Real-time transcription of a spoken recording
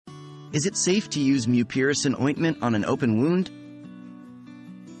Is it safe to use mupirocin ointment on an open wound?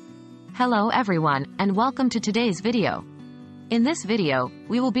 Hello everyone, and welcome to today's video. In this video,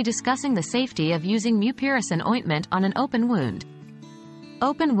 we will be discussing the safety of using mupirocin ointment on an open wound.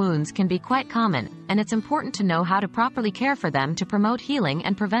 Open wounds can be quite common, and it's important to know how to properly care for them to promote healing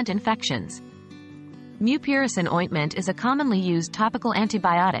and prevent infections. Mupirocin ointment is a commonly used topical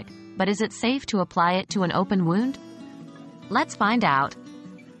antibiotic, but is it safe to apply it to an open wound? Let's find out.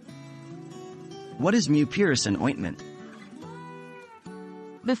 What is mupirocin ointment?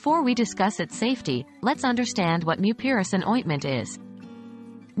 Before we discuss its safety, let's understand what mupirocin ointment is.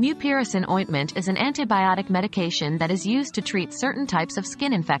 Mupirocin ointment is an antibiotic medication that is used to treat certain types of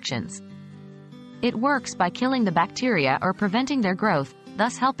skin infections. It works by killing the bacteria or preventing their growth,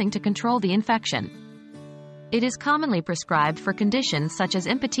 thus helping to control the infection. It is commonly prescribed for conditions such as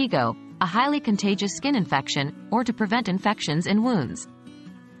impetigo, a highly contagious skin infection, or to prevent infections in wounds.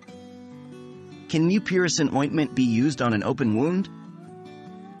 Can mupirocin ointment be used on an open wound?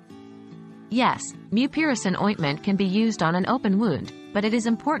 Yes, mupirocin ointment can be used on an open wound, but it is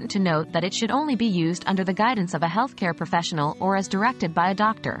important to note that it should only be used under the guidance of a healthcare professional or as directed by a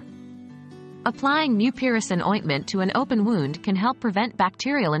doctor. Applying mupirocin ointment to an open wound can help prevent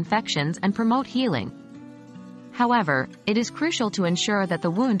bacterial infections and promote healing. However, it is crucial to ensure that the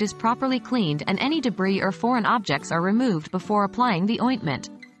wound is properly cleaned and any debris or foreign objects are removed before applying the ointment.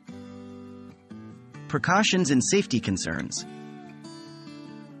 Precautions and safety concerns.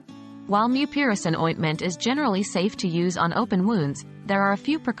 While mupirocin ointment is generally safe to use on open wounds, there are a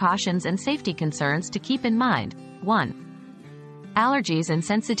few precautions and safety concerns to keep in mind. 1. Allergies and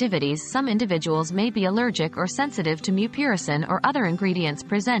sensitivities. Some individuals may be allergic or sensitive to mupirocin or other ingredients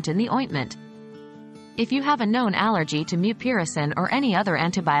present in the ointment. If you have a known allergy to mupirocin or any other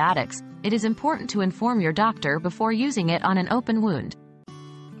antibiotics, it is important to inform your doctor before using it on an open wound.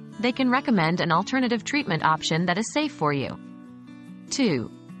 They can recommend an alternative treatment option that is safe for you. 2.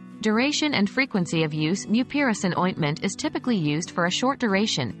 Duration and frequency of use. Mupirocin ointment is typically used for a short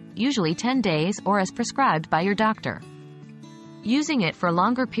duration, usually 10 days or as prescribed by your doctor. Using it for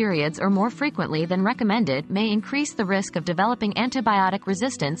longer periods or more frequently than recommended may increase the risk of developing antibiotic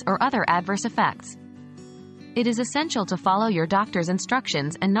resistance or other adverse effects. It is essential to follow your doctor's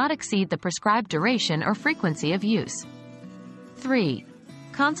instructions and not exceed the prescribed duration or frequency of use. 3.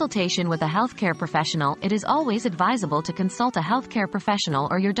 Consultation with a healthcare professional. It is always advisable to consult a healthcare professional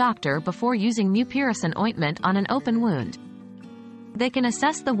or your doctor before using mupirocin ointment on an open wound. They can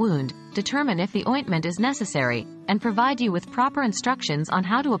assess the wound, determine if the ointment is necessary, and provide you with proper instructions on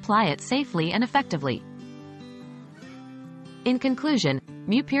how to apply it safely and effectively. In conclusion,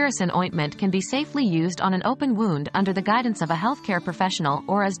 mupirocin ointment can be safely used on an open wound under the guidance of a healthcare professional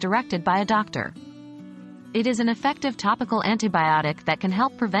or as directed by a doctor. It is an effective topical antibiotic that can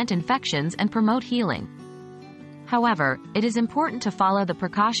help prevent infections and promote healing. However, it is important to follow the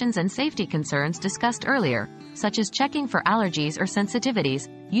precautions and safety concerns discussed earlier, such as checking for allergies or sensitivities,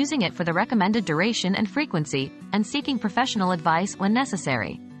 using it for the recommended duration and frequency, and seeking professional advice when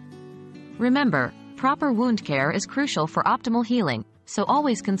necessary. Remember, proper wound care is crucial for optimal healing, so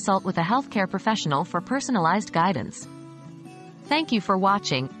always consult with a healthcare professional for personalized guidance. Thank you for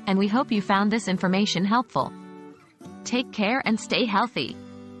watching, and we hope you found this information helpful. Take care and stay healthy.